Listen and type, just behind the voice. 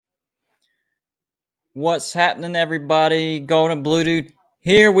What's happening, everybody? Golden Blue Dude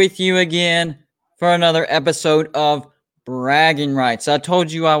here with you again for another episode of Bragging Rights. I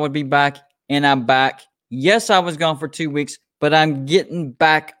told you I would be back, and I'm back. Yes, I was gone for 2 weeks, but I'm getting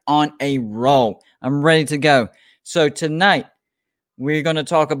back on a roll. I'm ready to go. So, tonight, we're going to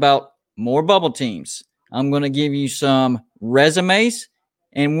talk about more bubble teams. I'm going to give you some resumes,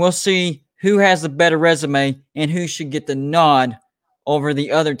 and we'll see who has the better resume and who should get the nod over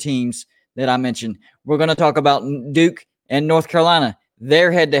the other teams that I mentioned. We're going to talk about Duke and North Carolina,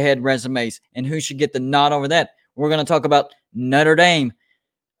 their head to head resumes, and who should get the nod over that. We're going to talk about Notre Dame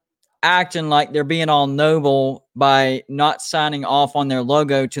acting like they're being all noble by not signing off on their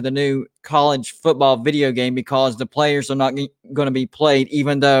logo to the new college football video game because the players are not going to be played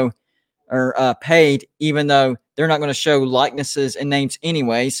even though or paid even though they're not going to show likenesses and names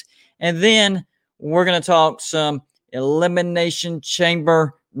anyways. And then we're going to talk some elimination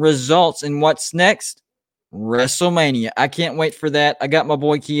chamber results and what's next. WrestleMania. I can't wait for that. I got my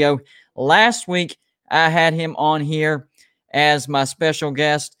boy Keo. Last week I had him on here as my special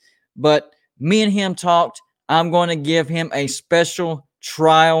guest, but me and him talked. I'm going to give him a special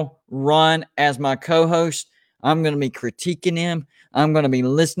trial run as my co-host. I'm going to be critiquing him. I'm going to be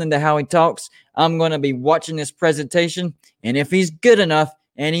listening to how he talks. I'm going to be watching his presentation. And if he's good enough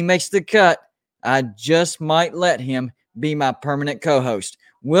and he makes the cut, I just might let him be my permanent co-host.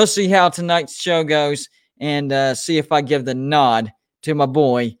 We'll see how tonight's show goes and see if I give the nod to my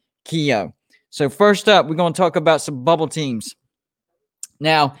boy, Keo. So first up, we're going to talk about some bubble teams.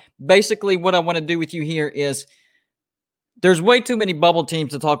 Now, basically what I want to do with you here is there's way too many bubble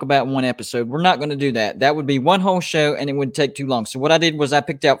teams to talk about in one episode. We're not going to do that. That would be one whole show, and it would take too long. So what I did was I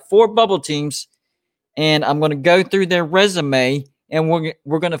picked out 4 bubble teams, and I'm going to go through their resume, and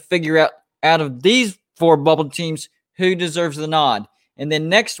we're going to figure out of these 4 bubble teams who deserves the nod. And then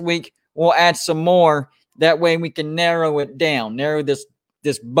next week, we'll add some more. That way we can narrow it down, narrow this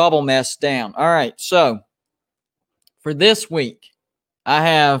bubble mess down. All right, so for this week, I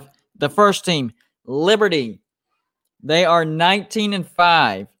have the first team, Liberty. They are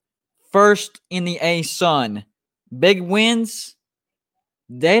 19-5, first in the A-Sun. Big wins?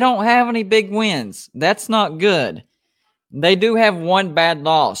 They don't have any big wins. That's not good. They do have one bad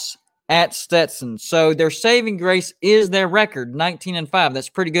loss at Stetson. So their saving grace is their record, 19-5. That's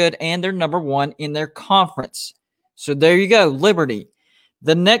pretty good, and they're number 1 in their conference. So there you go, Liberty.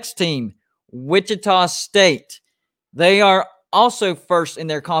 The next team, Wichita State. They are also first in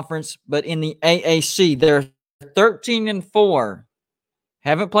their conference, but in the AAC. They're 13-4.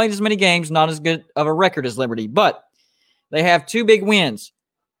 Haven't played as many games, not as good of a record as Liberty, but they have 2 big wins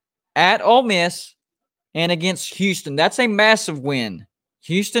at Ole Miss and against Houston. That's a massive win.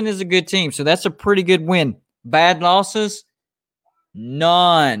 Houston is a good team, so that's a pretty good win. Bad losses?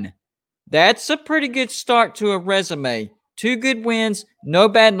 None. That's a pretty good start to a resume. 2 good wins, no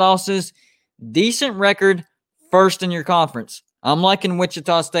bad losses, decent record, first in your conference. I'm liking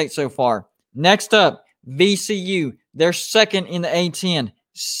Wichita State so far. Next up, VCU. They're second in the A10.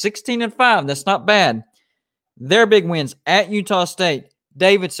 16-5. That's not bad. Their big wins at Utah State.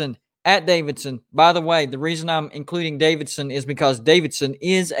 Davidson at Davidson. By the way, the reason I'm including Davidson is because Davidson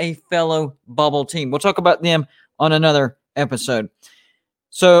is a fellow bubble team. We'll talk about them on another episode.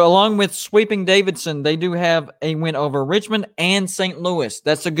 So along with sweeping Davidson, they do have a win over Richmond and St. Louis.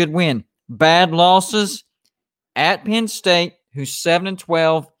 That's a good win. Bad losses at Penn State, who's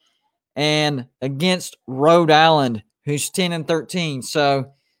 7-12, and against Rhode Island, who's 10-13.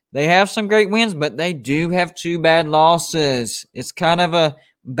 So they have some great wins, but they do have 2 bad losses. It's kind of a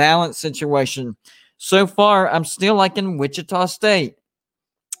balanced situation. So far, I'm still liking Wichita State.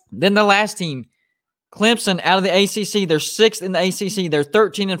 Then the last team, Clemson out of the ACC. They're 6th in the ACC. They're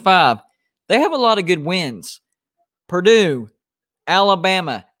 13-5. They have a lot of good wins. Purdue,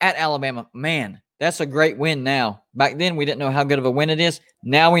 Alabama, at Alabama. Man, that's a great win now. Back then, we didn't know how good of a win it is.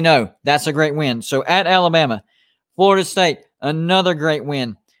 Now we know that's a great win. So at Alabama, Florida State, another great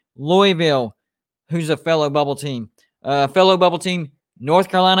win. Louisville, who's a fellow bubble team. North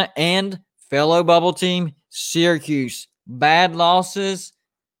Carolina, and fellow bubble team, Syracuse. Bad losses?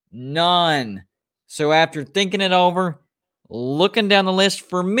 None. So after thinking it over, looking down the list,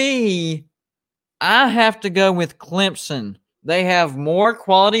 for me, I have to go with Clemson. They have more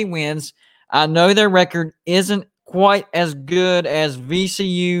quality wins. I know their record isn't quite as good as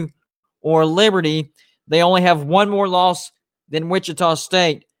VCU or Liberty. They only have one more loss than Wichita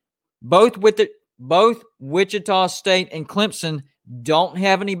State. Both Wichita State and Clemson don't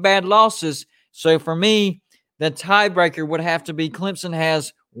have any bad losses. So for me, the tiebreaker would have to be Clemson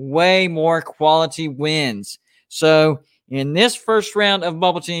has way more quality wins. So in this first round of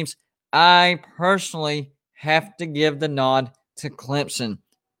bubble teams, I personally have to give the nod to Clemson.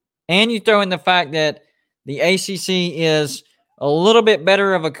 And you throw in the fact that the ACC is a little bit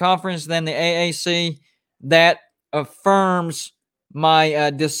better of a conference than the AAC, that affirms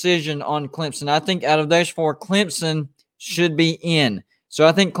my decision on Clemson. I think out of those four, Clemson should be in. So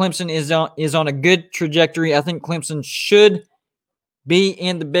I think Clemson is on a good trajectory. I think Clemson should be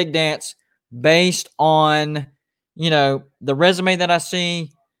in the big dance based on, the resume that I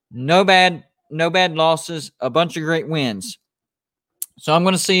see. No bad losses, a bunch of great wins. So I'm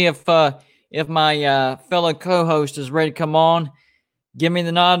going to see if my fellow co-host is ready to come on. Give me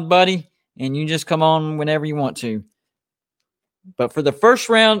the nod, buddy, and you just come on whenever you want to. But for the first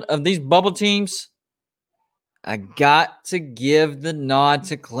round of these bubble teams, I got to give the nod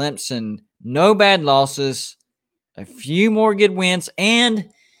to Clemson. No bad losses, a few more good wins, and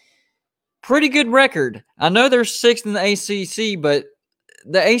pretty good record. I know they're sixth in the ACC, but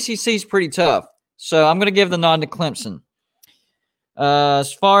the ACC is pretty tough. So I'm going to give the nod to Clemson.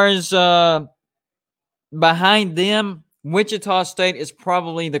 As far as behind them, Wichita State is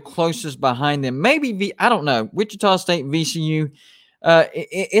probably the closest behind them. Maybe, I don't know, Wichita State, VCU.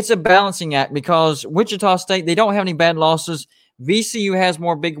 It's a balancing act because Wichita State, they don't have any bad losses. VCU has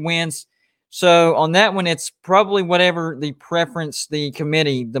more big wins. So on that one, it's probably whatever the preference, the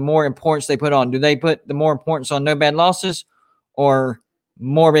committee, the more importance they put on. Do they put the more importance on no bad losses or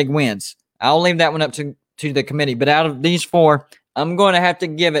more big wins? I'll leave that one up to the committee. But out of these four, I'm going to have to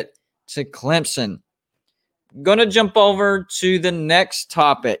give it to Clemson. Going to jump over to the next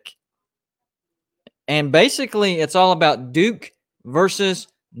topic. And basically, it's all about Duke versus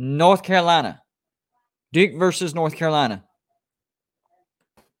North Carolina. Duke versus North Carolina.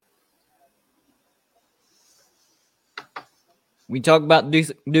 We talk about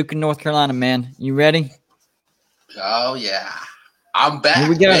Duke and North Carolina, man. You ready? Oh, yeah. I'm back,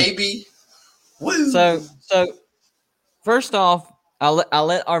 baby. Woo. So first off, I'll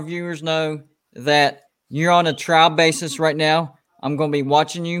let our viewers know that you're on a trial basis right now. I'm going to be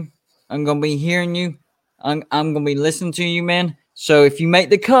watching you. I'm going to be hearing you. I'm going to be listening to you, man. So if you make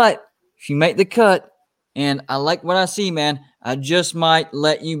the cut, and I like what I see, man, I just might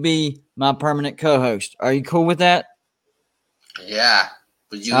let you be my permanent co-host. Are you cool with that? Yeah,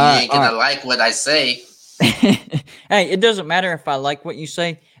 but you ain't going to like what I say. Hey, it doesn't matter if I like what you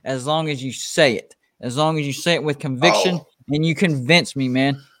say as long as you say it. As long as you say it with conviction and you convince me,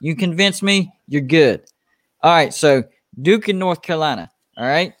 man. You convince me, you're good. All right, so Duke and North Carolina. All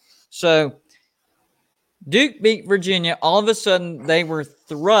right, so Duke beat Virginia. All of a sudden, they were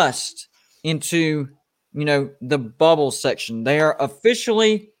thrust into, the bubble section. They are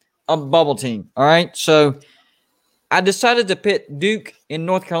officially a bubble team. All right, so I decided to pit Duke and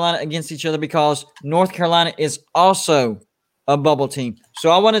North Carolina against each other because North Carolina is also a bubble team. So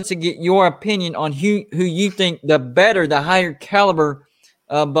I wanted to get your opinion on who you think the higher caliber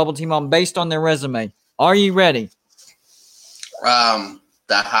bubble team on based on their resume. Are you ready? The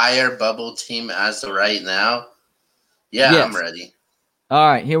higher bubble team as of right now? Yeah, yes. I'm ready. All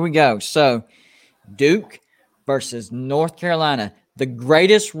right, here we go. So Duke versus North Carolina, the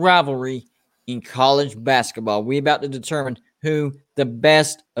greatest rivalry in college basketball. We're about to determine who the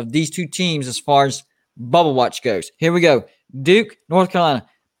best of these two teams as far as bubble watch goes. Here we go. Duke, North Carolina.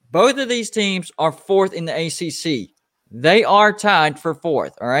 Both of these teams are fourth in the ACC. They are tied for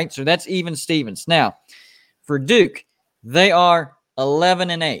fourth, all right? So that's even Stevens. Now, for Duke, they are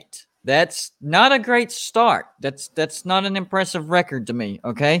 11-8. That's not a great start. That's not an impressive record to me,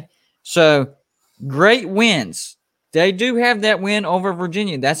 okay? So, great wins. They do have that win over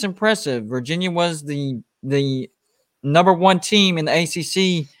Virginia. That's impressive. Virginia was the number one team in the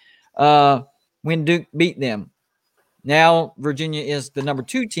ACC when Duke beat them. Now, Virginia is the number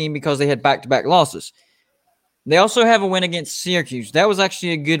two team because they had back-to-back losses. They also have a win against Syracuse. That was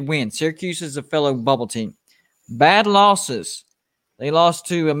actually a good win. Syracuse is a fellow bubble team. Bad losses. They lost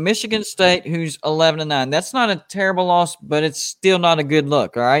to a Michigan State who's 11-9. That's not a terrible loss, but it's still not a good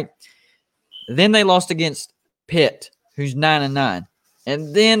look, all right? Then they lost against Pitt, who's 9-9.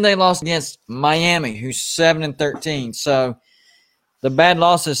 And then they lost against Miami, who's 7-13. So the bad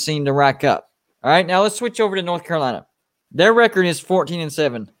losses seem to rack up. All right, now let's switch over to North Carolina. Their record is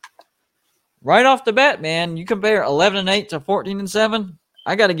 14-7. Right off the bat, man, you compare 11-8 to 14-7.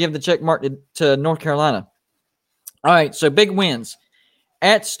 I got to give the check mark to North Carolina. All right, so big wins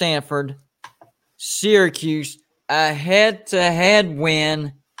at Stanford, Syracuse, a head-to-head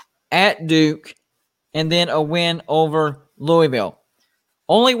win at Duke, and then a win over Louisville.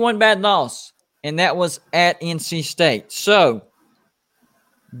 Only one bad loss, and that was at NC State. So,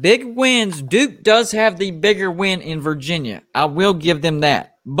 big wins. Duke does have the bigger win in Virginia. I will give them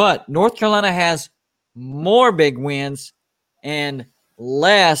that. But North Carolina has more big wins and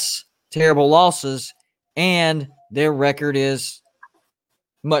less terrible losses, and their record is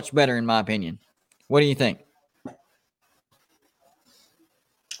much better, in my opinion. What do you think?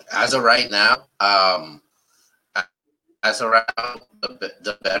 As of right now, as of right now,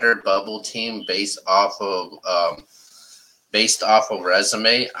 the better bubble team based off of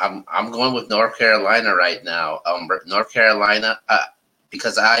resume, I'm going with North Carolina right now. North Carolina,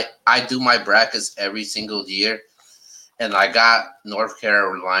 because I do my brackets every single year, and I got North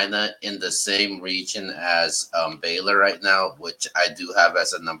Carolina in the same region as Baylor right now, which I do have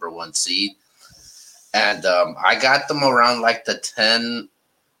as a number one seed, and I got them around like the 10,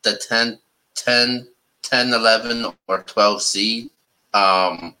 11, or 12 seed.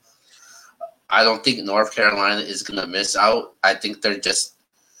 Um, I don't think North Carolina is going to miss out. I think they're just.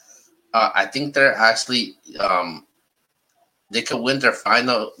 I think they're actually. They could win their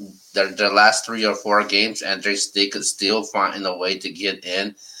last 3 or 4 games, and they could still find a way to get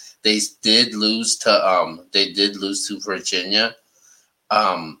in. They did lose to Virginia.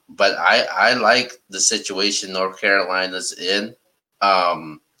 But I like the situation North Carolina's in.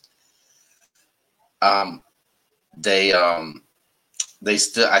 Um, um, they I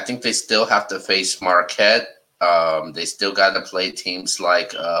think they still have to face Marquette. They still got to play teams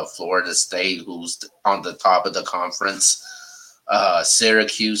like Florida State, who's on the top of the conference,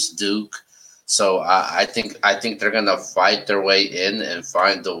 Syracuse, Duke. So I think they're gonna fight their way in and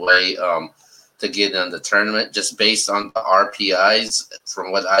find a way to get in the tournament just based on the RPIs.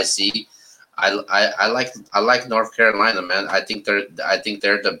 From what I see, I like North Carolina, man. I think they're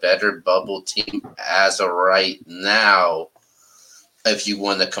the better bubble team as of right now if you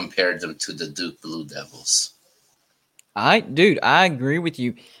want to compare them to the Duke Blue Devils. Dude, I agree with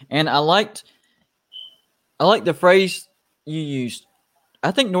you, and I like the phrase you used. I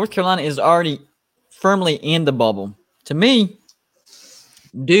think North Carolina is already firmly in the bubble. To me,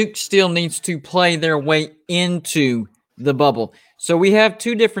 Duke still needs to play their way into the bubble. So we have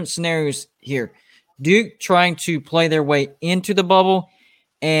two different scenarios here. Duke trying to play their way into the bubble,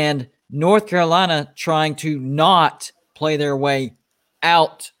 and North Carolina trying to not play their way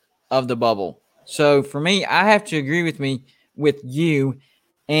out of the bubble. So for me, I have to agree with you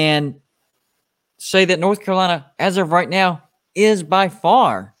and say that North Carolina, as of right now, is by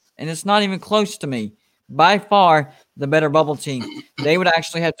far, and it's not even close to me, by far the better bubble team. They would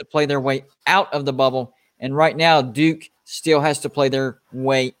actually have to play their way out of the bubble. And right now, Duke still has to play their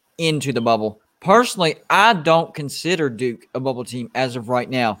way into the bubble. Personally, I don't consider Duke a bubble team as of right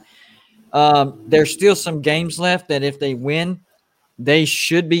now. There's still some games left that if they win, they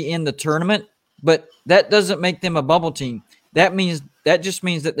should be in the tournament, but that doesn't make them a bubble team. That just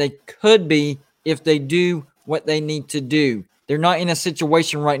means that they could be if they do what they need to do. They're not in a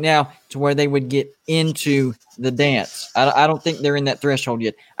situation right now to where they would get into the dance. I don't think they're in that threshold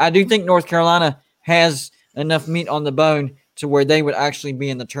yet. I do think North Carolina has enough meat on the bone to where they would actually be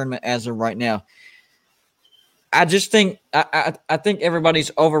in the tournament as of right now. I just think I think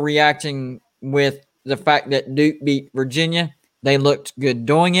everybody's overreacting with the fact that Duke beat Virginia. They looked good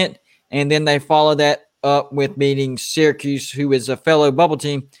doing it, and then they followed that up with beating Syracuse, who is a fellow bubble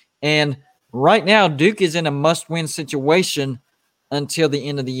team. And right now, Duke is in a must-win situation until the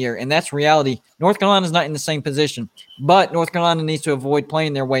end of the year, and that's reality. North Carolina is not in the same position, but North Carolina needs to avoid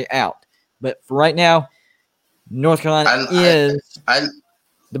playing their way out. But for right now, North Carolina I is I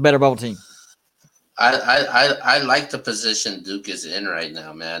the better bubble team. I like the position Duke is in right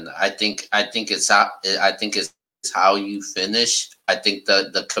now, man. I think it's how you finish. I think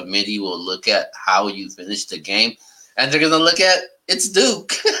the committee will look at how you finish the game, and they're gonna look at it's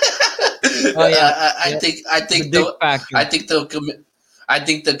Duke. Oh yeah, I yeah. think I The think Duke the I factor. think the commi- I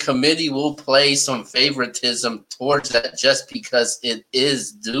think the committee will play some favoritism towards that just because it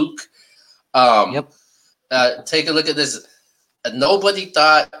is Duke. Um, Yep. take a look at this. Nobody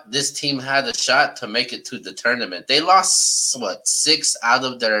thought this team had a shot to make it to the tournament. They lost what six out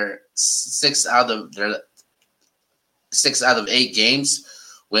of 8 games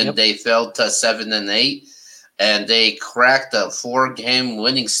when Yep. they fell to 7-8, and they cracked a 4-game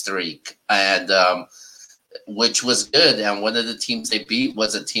winning streak, and which was good. And one of the teams they beat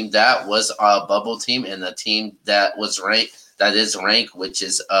was a team that was a bubble team and a team that is ranked, which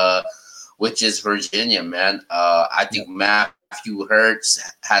is Virginia, man. I Yep. think Matthew Hurts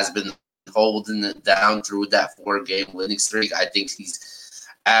has been holding it down through that 4-game winning streak. I think he's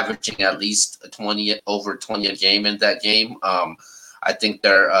averaging at least 20 a game in that game. I think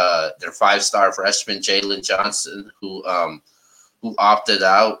their 5-star freshman Jalen Johnson, who opted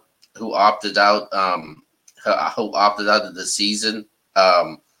out, who opted out of the season.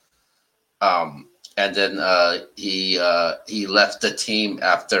 Um, and then he left the team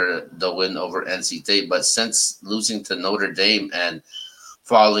after the win over NC State. But since losing to Notre Dame and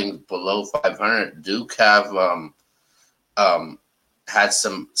falling below 500, Duke have um, had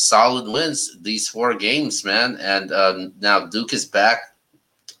some solid wins these 4 games, man. And now Duke is back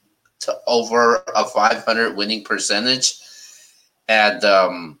to over a 500 winning percentage, and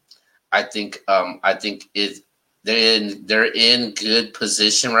I think they're in good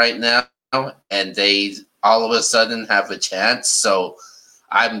position right now, and they all of a sudden have a chance. So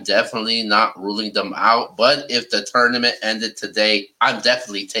I'm definitely not ruling them out. But if the tournament ended today, I'm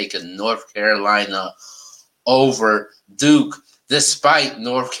definitely taking North Carolina over Duke, despite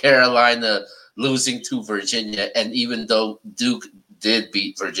North Carolina losing to Virginia, and even though Duke did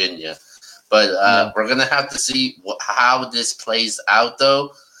beat Virginia. But Yeah. we're gonna have to see how this plays out,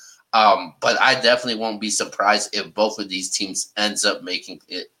 though. But I definitely won't be surprised if both of these teams ends up making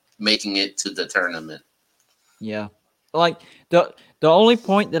it to the tournament. Yeah. Like the only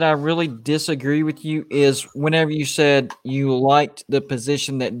point that I really disagree with you is whenever you said you liked the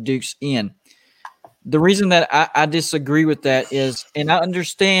position that Duke's in. The reason that I disagree with that is, and I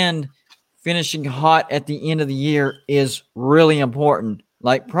understand finishing hot at the end of the year is really important,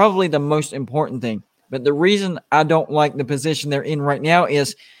 like probably the most important thing. But the reason I don't like the position they're in right now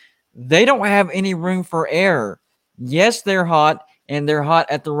is they don't have any room for error. Yes, they're hot and they're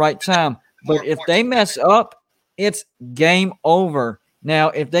hot at the right time, but if they mess up, it's game over. Now,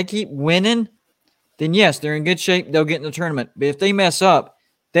 if they keep winning, then yes, they're in good shape. They'll get in the tournament. But if they mess up,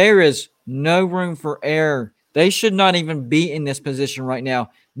 there is no room for error. They should not even be in this position right now.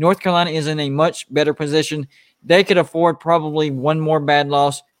 North Carolina is in a much better position. They could afford probably one more bad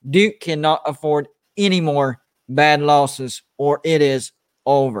loss. Duke cannot afford any more bad losses, or it is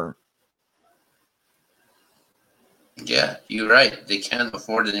over. Yeah, you're right. They can't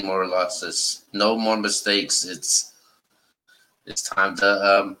afford any more losses. No more mistakes. It's time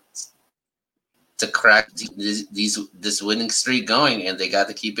to crack this winning streak going, and they got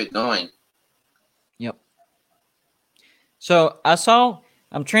to keep it going. Yep. So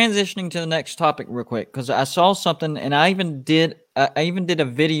I'm transitioning to the next topic real quick because I saw something and I even did a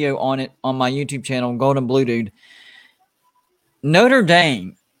video on it on my YouTube channel, Golden Blue Dude. Notre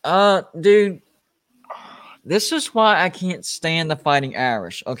Dame. Dude, this is why I can't stand the Fighting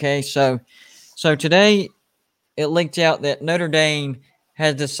Irish. Okay, so today it leaked out that Notre Dame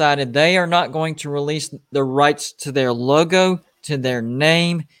has decided they are not going to release the rights to their logo, to their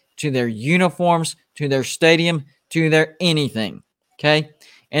name, to their uniforms, to their stadium, to their anything. Okay.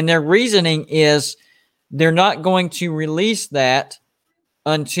 And their reasoning is they're not going to release that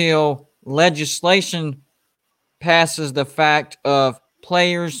until legislation passes the fact of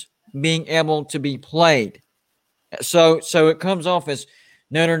players being able to be played. So it comes off as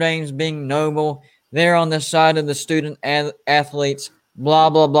Notre Dame's being noble. They're on the side of the student athletes. Blah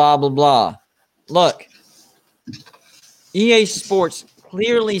blah blah blah blah. Look, EA Sports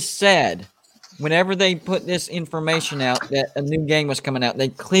clearly said whenever they put this information out that a new game was coming out, they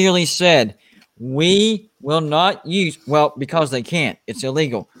clearly said we will not use, well, because they can't. It's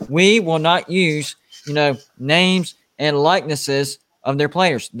illegal. We will not use, names and likenesses of their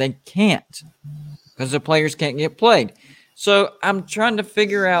players. They can't because the players can't get played. So I'm trying to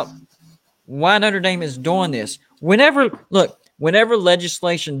figure out why Notre Dame is doing this. Whenever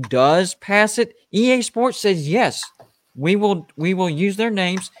legislation does pass it, EA Sports says yes, we will use their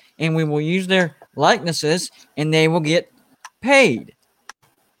names and we will use their likenesses and they will get paid.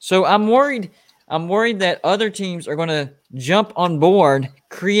 So I'm worried that other teams are going to jump on board,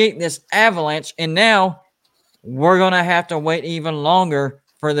 create this avalanche, and now we're going to have to wait even longer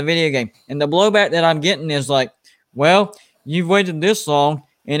for the video game. And the blowback that I'm getting is like, well, you've waited this long,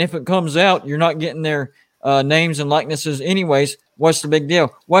 and if it comes out, you're not getting their names and likenesses anyways. What's the big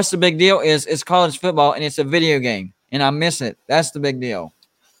deal? What's the big deal is it's college football, and it's a video game, and I miss it. That's the big deal.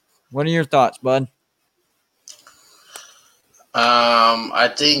 What are your thoughts, bud?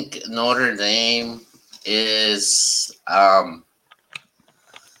 I think Notre Dame is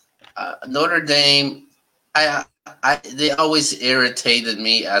Notre Dame. They always irritated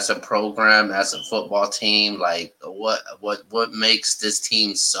me as a program, as a football team. Like, what makes this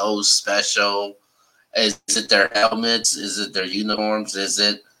team so special? Is it their helmets? Is it their uniforms? Is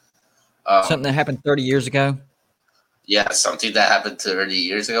it Something that um happened 30 years ago? yeah, something that happened 30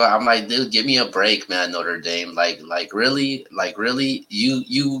 years ago? I'm like, dude, give me a break, man, Notre Dame. Like really,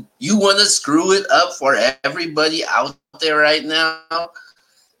 you want to screw it up for everybody out there right now?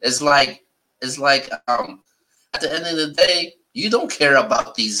 It's like it's like at the end of the day, you don't care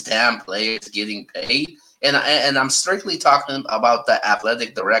about these damn players getting paid. And I'm strictly talking about the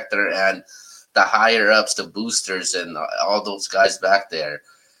athletic director and the higher ups, the boosters, and all those guys back there.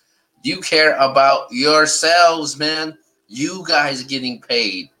 You care about yourselves, man. You guys getting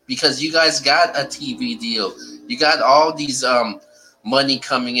paid because you guys got a TV deal. You got all these money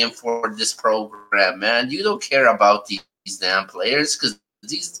coming in for this program, man. You don't care about these damn players because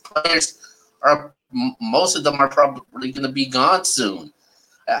these players most of them are probably going to be gone soon.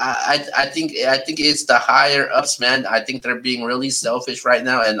 I think it's the higher ups, man. I think they're being really selfish right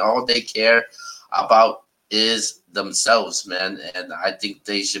now, and all they care about is themselves, man. And I think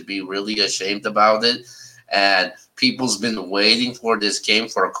they should be really ashamed about it. And people's been waiting for this game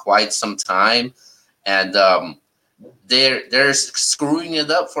for quite some time, and they're screwing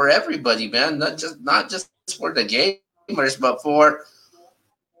it up for everybody, man. Not just for the gamers, but for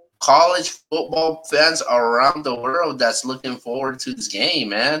college football fans around the world that's looking forward to this game,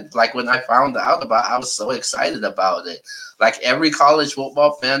 man. Like when I found out about it, I was so excited about it. Like every college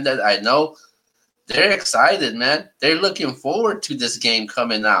football fan that I know, they're excited, man. They're looking forward to this game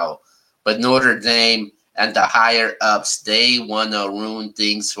coming out. But Notre Dame and the higher ups, they want to ruin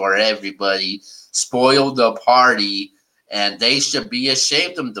things for everybody, spoil the party, and they should be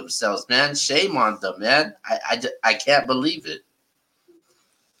ashamed of themselves, man. Shame on them, man. I can't believe it.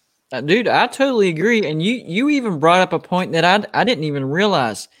 Dude, I totally agree. And you even brought up a point that I didn't even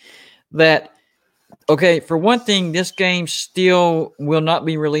realize that. Okay, for one thing, this game still will not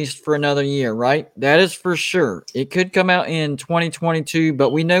be released for another year, right? That is for sure. It could come out in 2022, but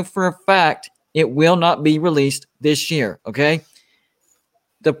we know for a fact it will not be released this year, okay?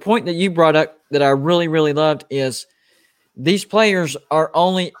 The point that you brought up that I really, really loved is these players are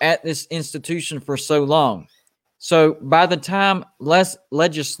only at this institution for so long. So by the time less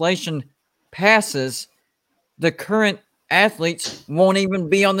legislation passes, the current athletes won't even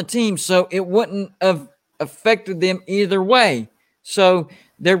be on the team. So it wouldn't have affected them either way. So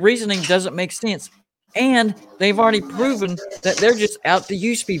their reasoning doesn't make sense. And they've already proven that they're just out to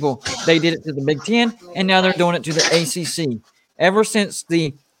use people. They did it to the Big Ten, and now they're doing it to the ACC. Ever since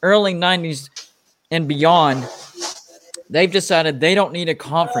the early 90s and beyond, they've decided they don't need a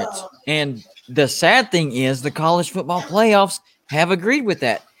conference. And the sad thing is the college football playoffs have agreed with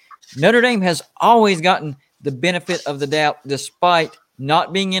that. Notre Dame has always gotten the benefit of the doubt despite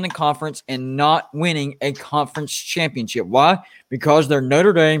not being in a conference and not winning a conference championship. Why? Because they're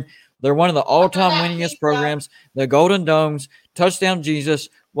Notre Dame. They're one of the all-time winningest programs. The Golden Domes, Touchdown Jesus.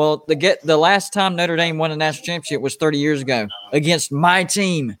 Well, the last time Notre Dame won a national championship was 30 years ago against my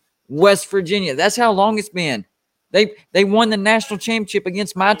team, West Virginia. That's how long it's been. They won the national championship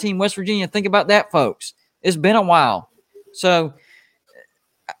against my team, West Virginia. Think about that, folks. It's been a while. So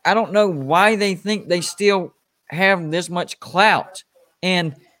I don't know why they think they still have this much clout.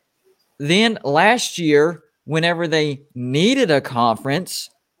 And then last year, whenever they needed a conference,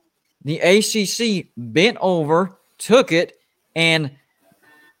 the ACC bent over, took it, and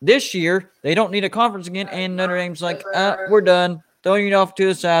this year they don't need a conference again. And Notre Dame's like, we're done. Throwing it off to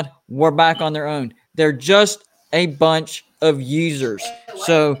the side. We're back on their own. They're just a bunch of users.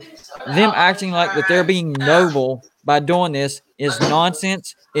 So them acting like that they're being noble by doing this is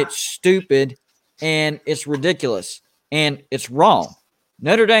nonsense. It's stupid, and it's ridiculous, and it's wrong.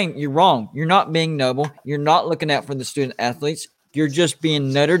 Notre Dame, you're wrong. You're not being noble. You're not looking out for the student athletes. You're just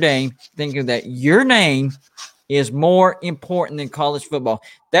being Notre Dame, thinking that your name is more important than college football.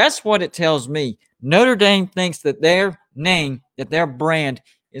 That's what it tells me. Notre Dame thinks that their name, that their brand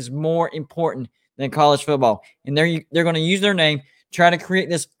is more important than college football. And they're going to use their name, try to create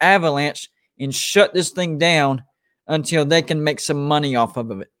this avalanche and shut this thing down until they can make some money off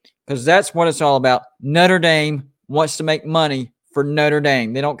of it. Because that's what it's all about. Notre Dame wants to make money for Notre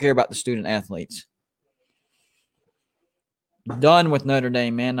Dame. They don't care about the student athletes. Done with Notre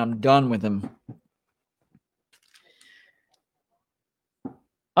Dame, man. I'm done with them.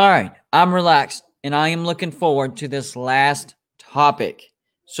 All right. I'm relaxed, and I am looking forward to this last topic.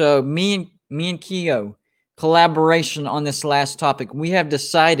 So me and Keo, collaboration on this last topic. We have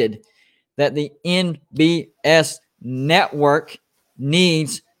decided that the NBS network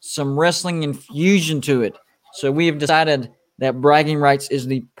needs some wrestling infusion to it. So we have decided that bragging rights is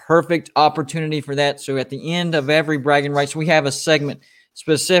the perfect opportunity for that. So at the end of every bragging rights, we have a segment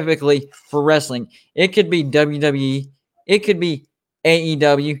specifically for wrestling. It could be WWE. It could be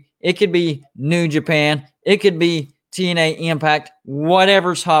AEW. It could be New Japan. It could be TNA Impact,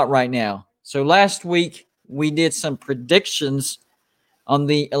 whatever's hot right now. So last week, we did some predictions on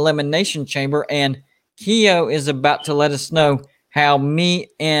the Elimination Chamber, and Keo is about to let us know how me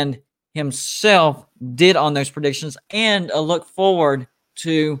and himself did on those predictions and a look forward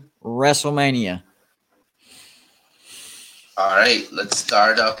to WrestleMania. All right, let's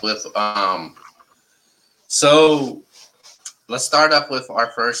start up with so let's start up with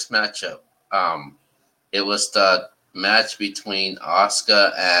our first matchup. Um it was the match between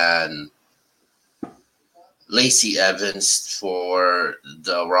Asuka and Lacey Evans for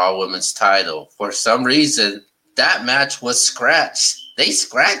the Raw Women's title. For some reason, that match was scratched. They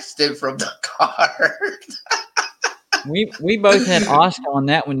scratched it from the card. We both had Oscar on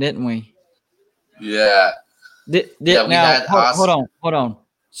that one, didn't we? Yeah. Yeah, we Now had hold Asuka. on, hold on.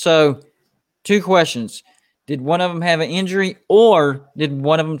 So two questions: did one of them have an injury, or did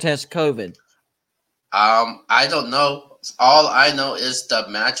one of them test COVID? I don't know. All I know is the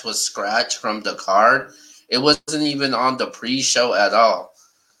match was scratched from the card. It wasn't even on the pre-show at all.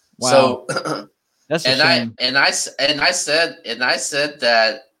 Wow, So, that's a and I shame. and I s- and I said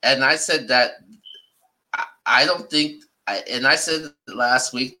that I don't think and I said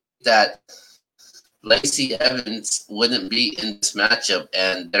last week that Lacey Evans wouldn't be in this matchup,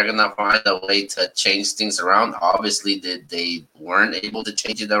 and they're gonna find a way to change things around. Obviously, they weren't able to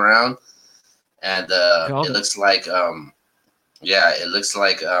change it around, and Called it it. looks like yeah, it looks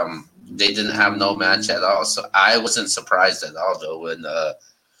like they didn't have no match at all. So I wasn't surprised at all though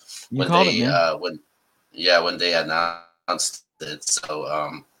You when called it, they man. when they announced it.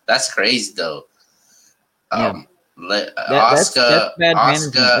 So that's crazy though. Yeah, that's Oscar bad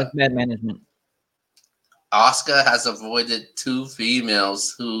management. Oscar That's bad management. Oscar has avoided two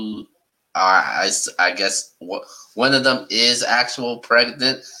females who are, I guess, one of them is actual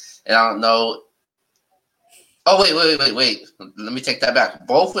pregnant, and I don't know. Oh wait! Let me take that back.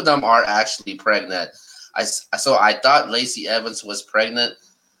 Both of them are actually pregnant. So I thought Lacey Evans was pregnant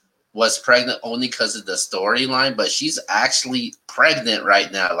only because of the storyline, but she's actually pregnant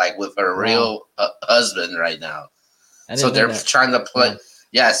right now, like with her Wow, real husband right now. I So didn't know they're that. trying to play, Wow.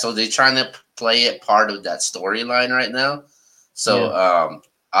 yeah. So they're trying to play it part of that storyline right now. Yeah, So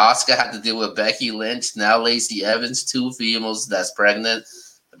Oscar had to deal with Becky Lynch, now Lacey Evans, two females that's pregnant,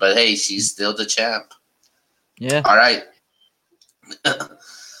 but hey, she's still the champ. yeah. All right,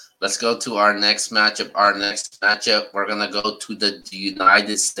 let's go to our next matchup. Our next matchup, we're gonna go to the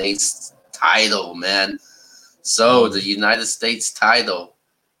United States title, man. So the United States title,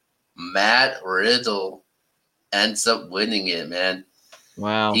 Matt Riddle ends up winning it, man.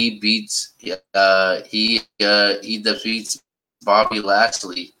 Wow, He beats he defeats Bobby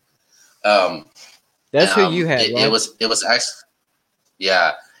Lashley. Um, that's who you had, it right? was actually,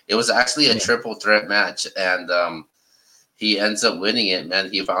 yeah, it was actually a Yeah. triple threat match, and he ends up winning it. Man,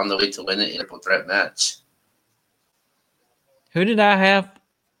 he found a way to win it in a triple threat match. Who did I have?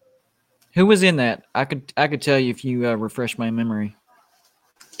 Who was in that? I could tell you if you refresh my memory.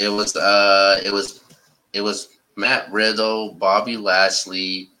 It was it was Matt Riddle, Bobby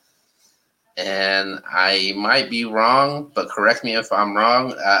Lashley, and I might be wrong, but correct me if I'm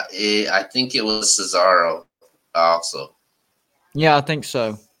wrong. I think it was Cesaro also. Yeah, I think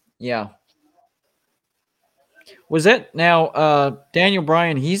so. Yeah. Was that now Daniel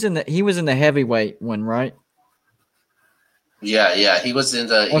Bryan, he was in the heavyweight one, right? Yeah, he Okay. was in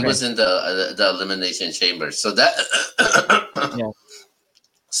the elimination chamber. So that Yeah.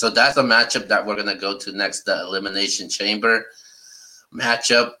 so that's a matchup that we're gonna go to next. The elimination chamber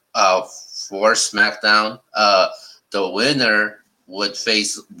matchup for SmackDown. The winner would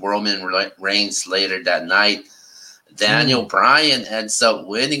face Roman Reigns later that night. Daniel Mm. Bryan ends up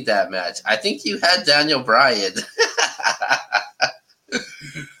winning that match. I think you had Daniel Bryan.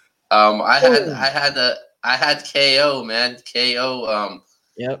 Oh. I had KO, man. KO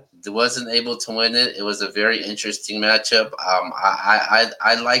Yep. wasn't able to win it. It was a very interesting matchup.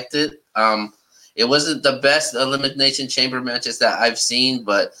 I liked it. It wasn't the best elimination chamber matches that I've seen,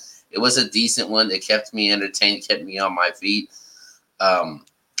 but it was a decent one. It kept me entertained, kept me on my feet.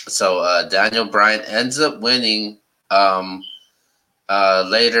 So Daniel Bryan ends up winning. Um,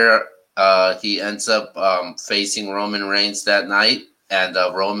 Later, he ends up facing Roman Reigns that night, and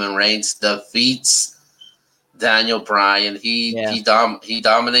Roman Reigns defeats Daniel Bryan. Yeah. He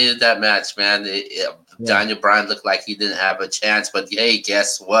dominated that match, man. Yeah. Daniel Bryan looked like he didn't have a chance, but hey,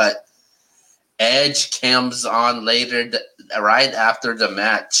 guess what? Edge comes on later, right after the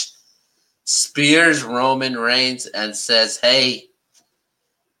match, spears Roman Reigns and says, "Hey,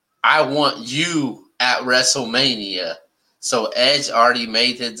 I want you at WrestleMania." So Edge already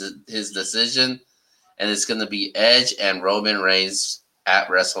made his decision, and it's going to be Edge and Roman Reigns at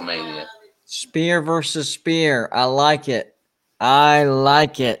WrestleMania. Spear versus spear. I like it. I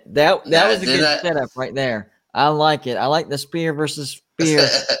like it. That Now, was a did good I? setup right there. I like it. I like the spear versus spear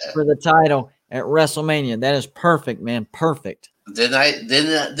for the title at WrestleMania. That is perfect, man. Perfect. Didn't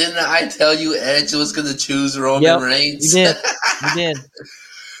I tell you Edge was gonna choose Roman Yep, you Reigns? did. You did.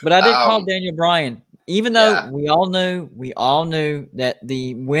 But I did call um, Daniel Bryan, even though yeah. we all knew that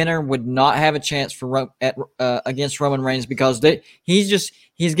the winner would not have a chance against Roman Reigns because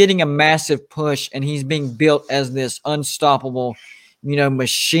he's getting a massive push and he's being built as this unstoppable,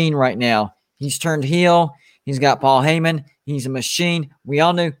 machine right now. He's turned heel. He's got Paul Heyman. He's a machine. We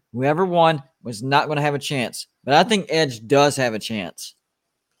all knew whoever won was not going to have a chance, but I think Edge does have a chance.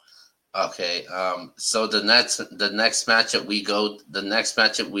 Okay. So the next matchup we go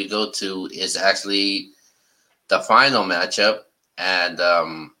to is actually the final matchup, and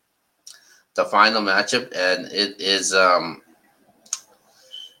it is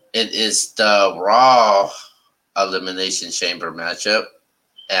the Raw Elimination Chamber matchup,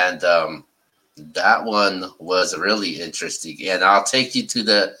 and that one was really interesting. And I'll take you to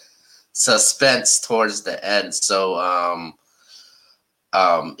the suspense towards the end. So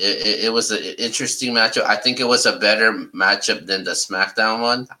it was an interesting matchup. I think it was a better matchup than the SmackDown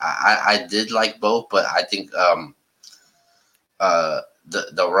one. I did like both, but I think the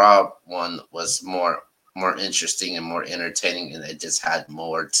Raw one was more interesting and more entertaining, and it just had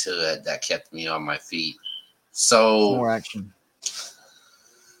more to it that kept me on my feet. So More action.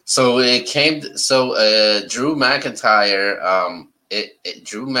 so it came. So Drew McIntyre.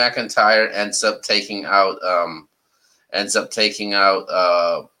 Drew McIntyre ends up taking out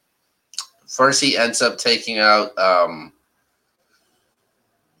first he ends up taking out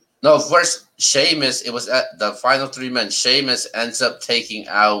no, first Sheamus. It was at the final three men. Sheamus ends up taking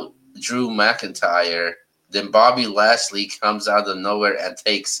out Drew McIntyre. Then Bobby Lashley comes out of nowhere and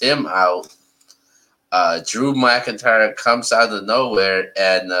takes him out. Drew McIntyre comes out of nowhere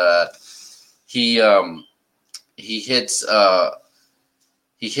and he he hits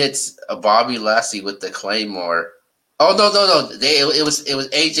Bobby Lashley with the Claymore. Oh no! It was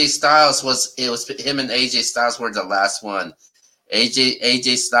AJ Styles. It was him and AJ Styles were the last one.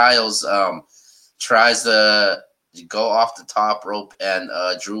 AJ Styles tries to go off the top rope, and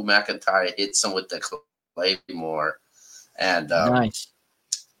Drew McIntyre hits him with the Claymore, and Nice.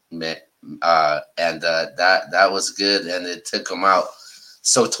 that was good, and it took him out.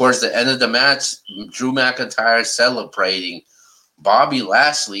 So towards the end of the match, Drew McIntyre celebrating. Bobby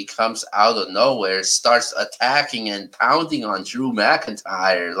Lashley comes out of nowhere, starts attacking and pounding on Drew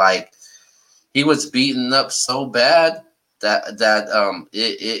McIntyre. Like he was beaten up so bad that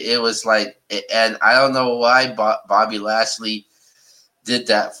it was like, and I don't know why Bobby Lashley did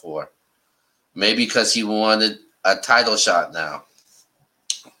that for. Maybe because he wanted a title shot now.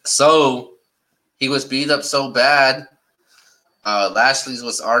 So he was beat up so bad. Lashley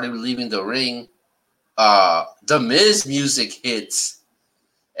was already leaving the ring. The Miz music hits,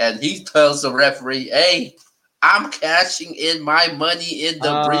 and he tells the referee, "Hey, I'm cashing in my money in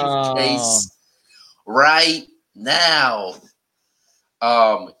the Oh, briefcase right now."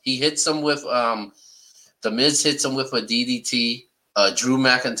 He hits him with the Miz hits him with a DDT. Drew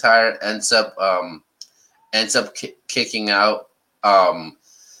McIntyre ends up kicking out.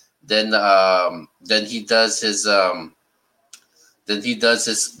 Then he does his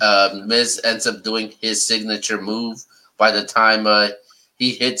Miz ends up doing his signature move. By the time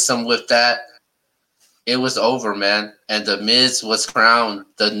he hits him with that, it was over, man. And the Miz was crowned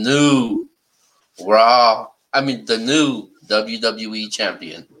the new the new WWE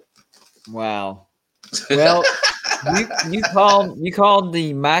champion. wow. Well, you called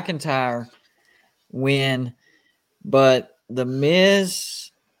the McIntyre win, but the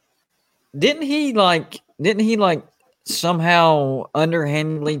Miz didn't he somehow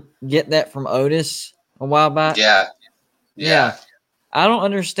underhandedly get that from Otis a while back? Yeah, Yeah. yeah, I don't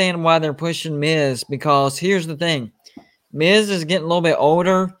understand why they're pushing Miz because here's the thing. Miz is getting a little bit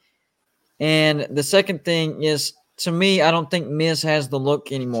older, and the second thing is, to me, I don't think Miz has the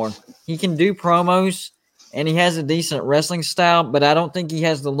look anymore. He can do promos, and he has a decent wrestling style, but I don't think he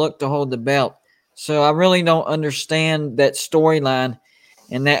has the look to hold the belt. So I really don't understand that storyline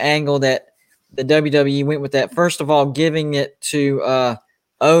and that angle that the WWE went with that. First of all, giving it to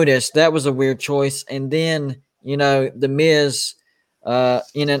Otis, that was a weird choice. And then, the Miz,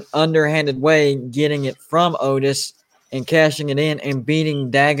 in an underhanded way, getting it from Otis and cashing it in and beating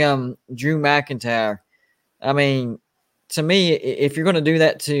Dagum Drew McIntyre. I mean, to me, if you're going to do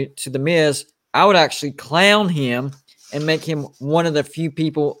that to the Miz, I would actually clown him and make him one of the few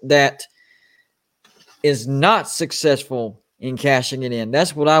people that is not successful in cashing it in.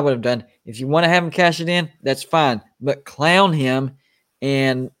 That's what I would have done. If you want to have him cash it in, that's fine. But clown him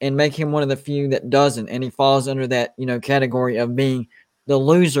and make him one of the few that doesn't. And he falls under that, category of being the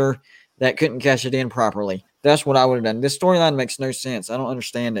loser that couldn't cash it in properly. That's what I would have done. This storyline makes no sense. I don't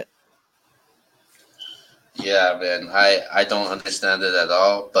understand it. Yeah, man, I don't understand it at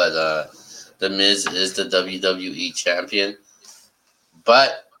all. But the Miz is the WWE champion.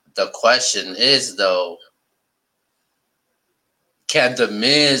 But the question is, though, can the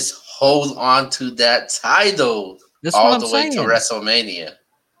Miz hold on to that title That's what all I'm the way to saying. WrestleMania?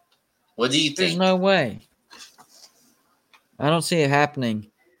 What do you There's think? no way. I don't see it happening.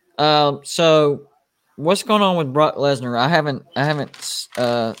 So what's going on with Brock Lesnar? I haven't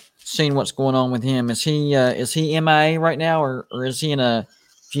seen what's going on with him. Is he MIA right now, or is he in a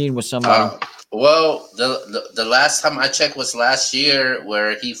feud with somebody? Uh, well, the last time I checked was last year,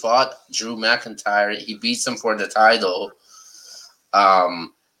 where he fought Drew McIntyre. He beats him for the title,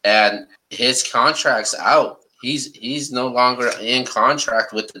 and his contract's out. He's no longer in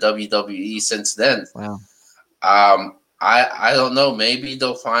contract with the WWE since then. Wow. I don't know. Maybe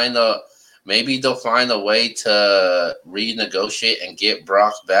they'll find a way to renegotiate and get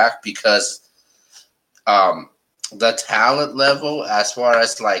Brock back, because um the talent level, as far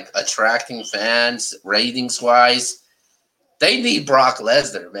as like attracting fans ratings wise, they need Brock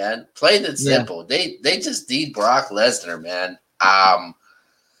Lesnar, man. Plain and Yeah. simple. They just need Brock Lesnar, man. I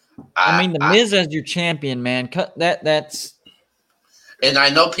I, mean, the I Miz as your champion, man. Cut that. That's and I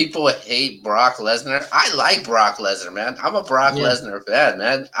know people hate Brock Lesnar. I like Brock Lesnar, man. I'm a Brock yeah. Lesnar fan,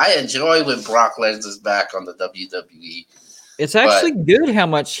 man. I enjoy when Brock Lesnar's back on the WWE. It's But actually good how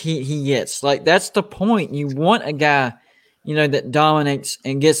much he gets. Like, that's the point. You want a guy, that dominates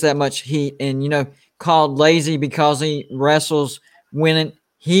and gets that much heat, and called lazy because he wrestles when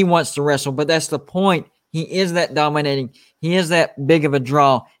he wants to wrestle. But that's the point. He is that dominating. He is that big of a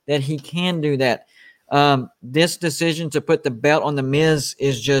draw that he can do that. This decision to put the belt on the Miz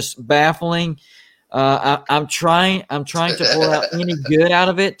is just baffling. I'm trying to pull out any good out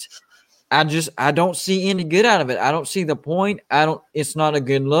of it. I don't see any good out of it. I don't see the point. It's not a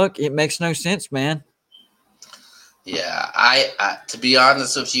good look. It makes no sense, man. yeah, I to be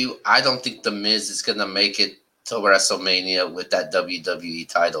honest with you, I don't think the Miz is gonna make it to WrestleMania with that WWE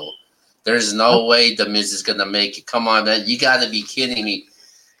title. There's no way the Miz is gonna make it. Come on, man, you got to be kidding me.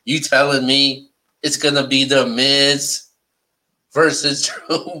 You telling me it's gonna be the Miz versus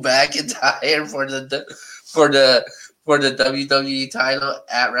Drew McIntyre for the WWE title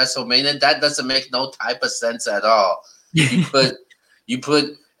at WrestleMania? That doesn't make no type of sense at all. You put you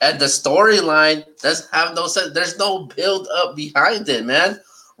put and the storyline doesn't have no sense. There's no build up behind it, man.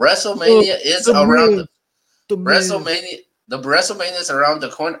 WrestleMania is The around Miz, the Miz. WrestleMania. The WrestleMania is around the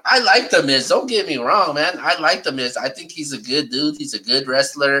corner. I like the Miz. Don't get me wrong, man. I like the Miz. I think he's a good dude. He's a good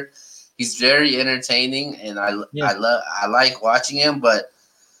wrestler. He's very entertaining, and Yeah, I like watching him. But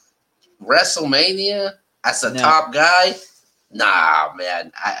WrestleMania as a no, top guy, nah,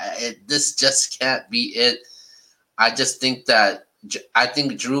 man. This just can't be it. I just think that I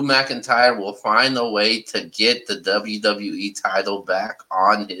think Drew McIntyre will find a way to get the WWE title back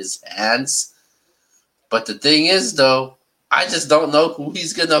on his hands. But the thing is, though, I just don't know who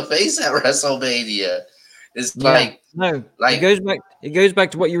he's gonna face at WrestleMania. It's yeah, no. It like goes back. It goes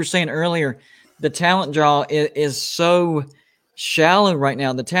back to what you were saying earlier. The talent draw is so shallow right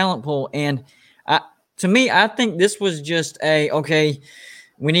now. The talent pool, and I, to me, I think this was just okay.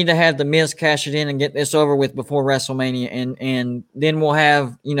 We need to have the Miz cash it in and get this over with before WrestleMania, and then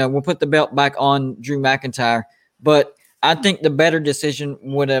we'll put the belt back on Drew McIntyre. But I think the better decision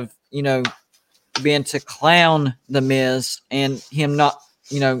would have been to clown the Miz and him not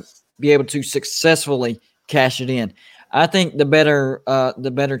be able to successfully cash it in. I think the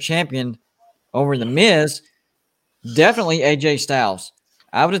better champion over the Miz, definitely AJ Styles.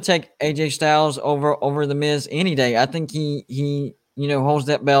 I would have taken AJ Styles over the Miz any day. I think he holds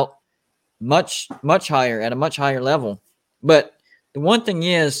that belt much higher at a much higher level. But the one thing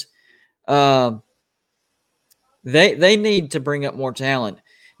is, uh, they need to bring up more talent.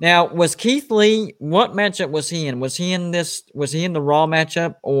 Now, was Keith Lee? What matchup was he in? Was he in this? Was he in the Raw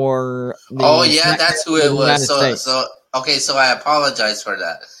matchup or oh the yeah, SmackDown that's who for it the was. United So States? so okay, so I apologize for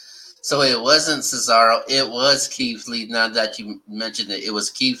that. So it wasn't Cesaro, it was Keith Lee. Now that you mentioned it, it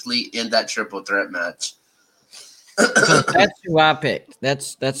was Keith Lee in that triple threat match. Because that's who I picked.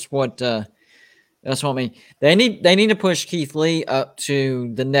 That's what I mean. They need to push Keith Lee up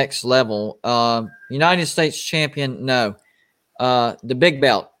to the next level. United States champion, no. The big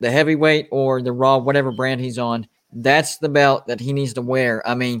belt, the heavyweight or the Raw, whatever brand he's on, that's the belt that he needs to wear.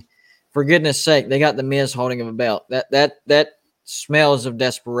 I mean, for goodness sake, they got the Miz holding of a belt. That smells of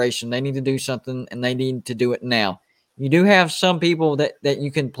desperation. They need to do something, and they need to do it now. You do have some people that you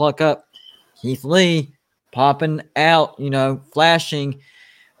can pluck up. Keith Lee popping out, flashing.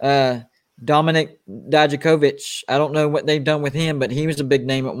 Dominic Dijakovic. I don't know what they've done with him, but he was a big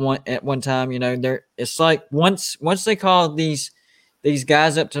name at one time. You know, there it's like once they call these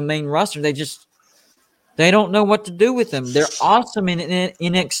guys up to the main roster, they don't know what to do with them. They're awesome in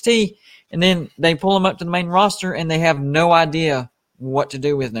NXT, and then they pull them up to the main roster, and they have no idea what to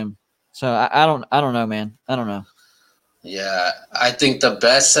do with them. So I don't know, man. I don't know. Yeah, I think the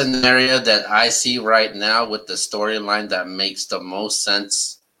best scenario that I see right now with the storyline that makes the most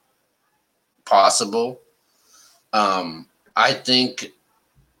sense possible, I think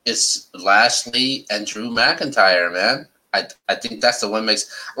it's Lashley and Drew McIntyre, man. I think that's the one makes.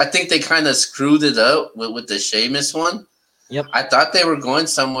 I think they kind of screwed it up with the Sheamus one. Yep. I thought they were going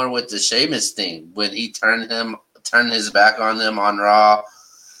somewhere with the Sheamus thing when he turned his back on them on Raw,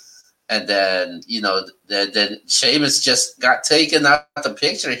 and then then Sheamus just got taken out of the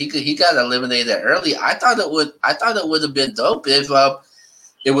picture. He got eliminated early. I thought it would have been dope if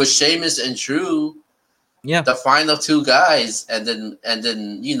it was Sheamus and Drew. Yeah, the final two guys, and then I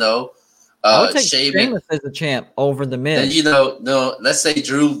would take Sheamus as a champ over the Miz. Then let's say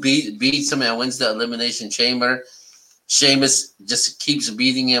Drew beats him and wins the Elimination Chamber. Sheamus just keeps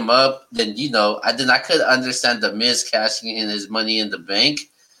beating him up. Then I could understand the Miz cashing in his Money in the Bank,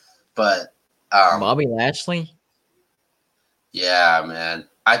 but Bobby Lashley. Yeah, man.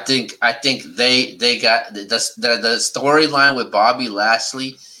 I think they got the storyline with Bobby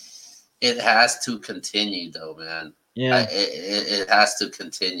Lashley. It has to continue, though, man. Yeah, it has to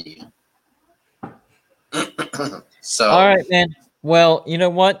continue. So, all right, man. Well, you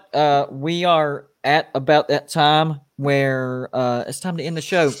know what? We are at about that time where it's time to end the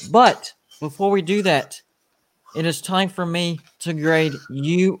show. But before we do that, it is time for me to grade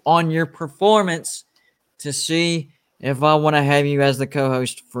you on your performance to see if I want to have you as the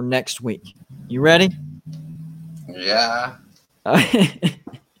co-host for next week. You ready? Yeah.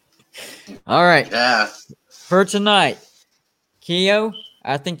 All right. Yeah. For tonight, Keo,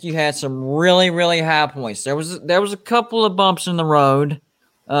 I think you had some really, really high points. There was a couple of bumps in the road,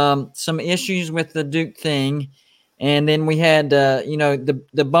 some issues with the Duke thing, and then we had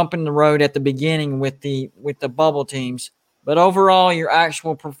the bump in the road at the beginning with the bubble teams. But overall, your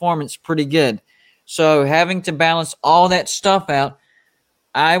actual performance pretty good. So having to balance all that stuff out,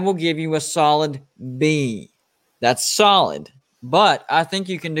 I will give you a solid B. That's solid. But I think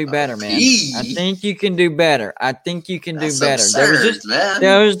you can do better, man. I think you can do better. That's better. Absurd, man.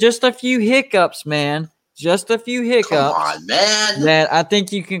 There was just a few hiccups, man. Just a few hiccups. Come on, man. That I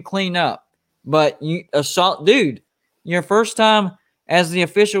think you can clean up. But dude, your first time as the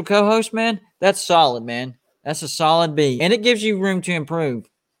official co-host, man, that's solid, man. That's a solid B. And it gives you room to improve.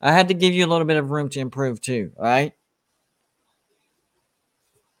 I had to give you a little bit of room to improve too, all right?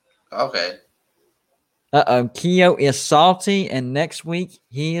 Okay. Keo is salty, and next week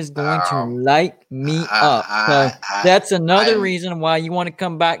he is going to light me up. So that's another reason why you want to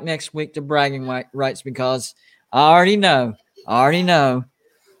come back next week to Bragging Rights, because I already know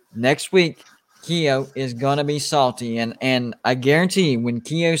next week Keo is going to be salty, and I guarantee you when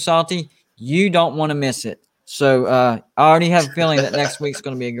Keo's salty, you don't want to miss it. So I already have a feeling that next week's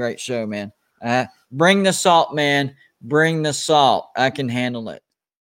going to be a great show, man. Bring the salt, man. Bring the salt. I can handle it.